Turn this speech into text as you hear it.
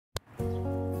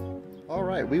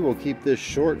right, we will keep this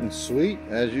short and sweet.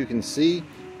 As you can see,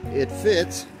 it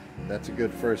fits. That's a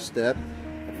good first step.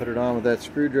 I put it on with that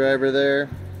screwdriver there.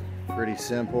 Pretty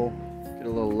simple. Get a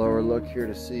little lower look here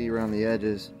to see around the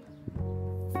edges.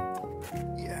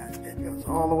 Yeah, it goes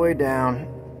all the way down,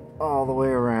 all the way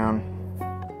around.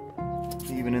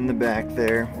 Even in the back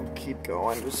there. We'll keep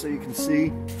going just so you can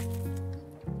see.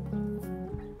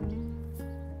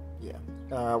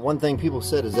 Yeah. One thing people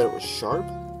said is that it was sharp.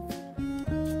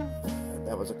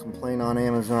 That was a complaint on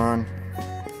Amazon.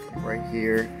 Right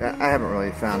here. I haven't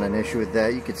really found an issue with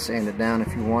that. You could sand it down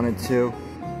if you wanted to.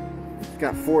 It's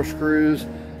got 4 screws.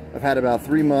 I've had about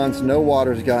 3 months. No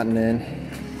water's gotten in.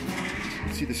 You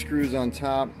can see the screws on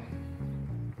top.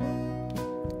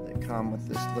 They come with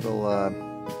this little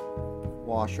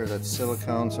washer that's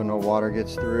silicone so no water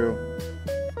gets through.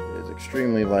 It is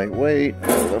extremely lightweight.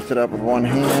 Lift it up with one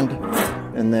hand.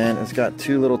 And then it's got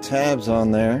 2 little tabs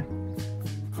on there.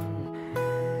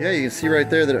 Yeah, you can see right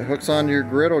there that it hooks onto your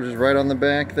griddle, just right on the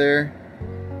back there.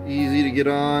 Easy to get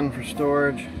on for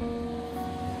storage.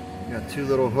 You got 2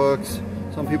 little hooks.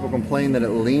 Some people complain that it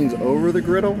leans over the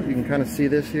griddle. You can kind of see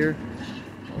this here.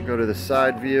 I'll go to the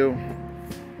side view.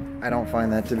 I don't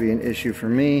find that to be an issue for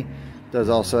me. It does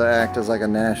also act as like a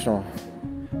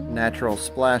natural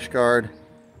splash guard.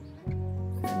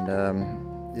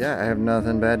 And yeah, I have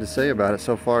nothing bad to say about it.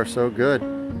 So far, so good.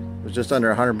 It was just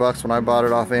under $100 when I bought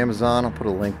it off Amazon. I'll put a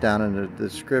link down in the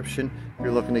description if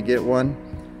you're looking to get one.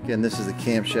 Again, this is the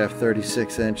Camp Chef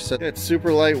 36-inch. So it's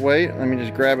super lightweight. Let me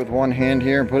just grab it with one hand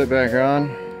here and put it back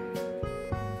on.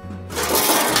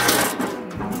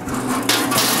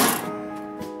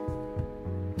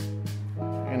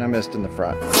 And I missed in the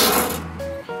front.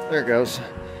 There it goes.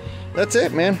 That's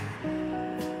it, man.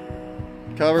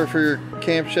 Cover for your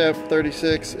Camp Chef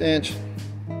 36-inch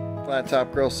flat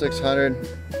top grill 600.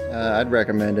 I'd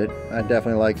recommend it. I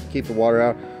definitely like it. Keep the water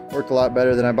out. Worked a lot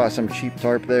better than I bought some cheap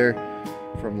tarp there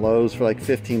from Lowe's for like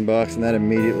 15 bucks, and that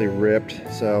immediately ripped.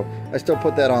 So I still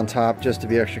put that on top just to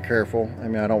be extra careful. I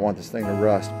mean, I don't want this thing to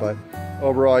rust, but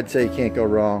overall I'd say you can't go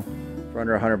wrong. For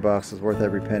under $100, it's worth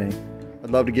every penny. I'd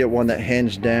love to get one that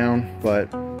hinged down,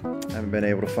 but I haven't been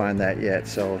able to find that yet.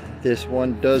 So this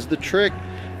one does the trick.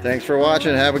 Thanks for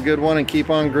watching. Have a good one and keep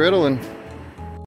on griddling.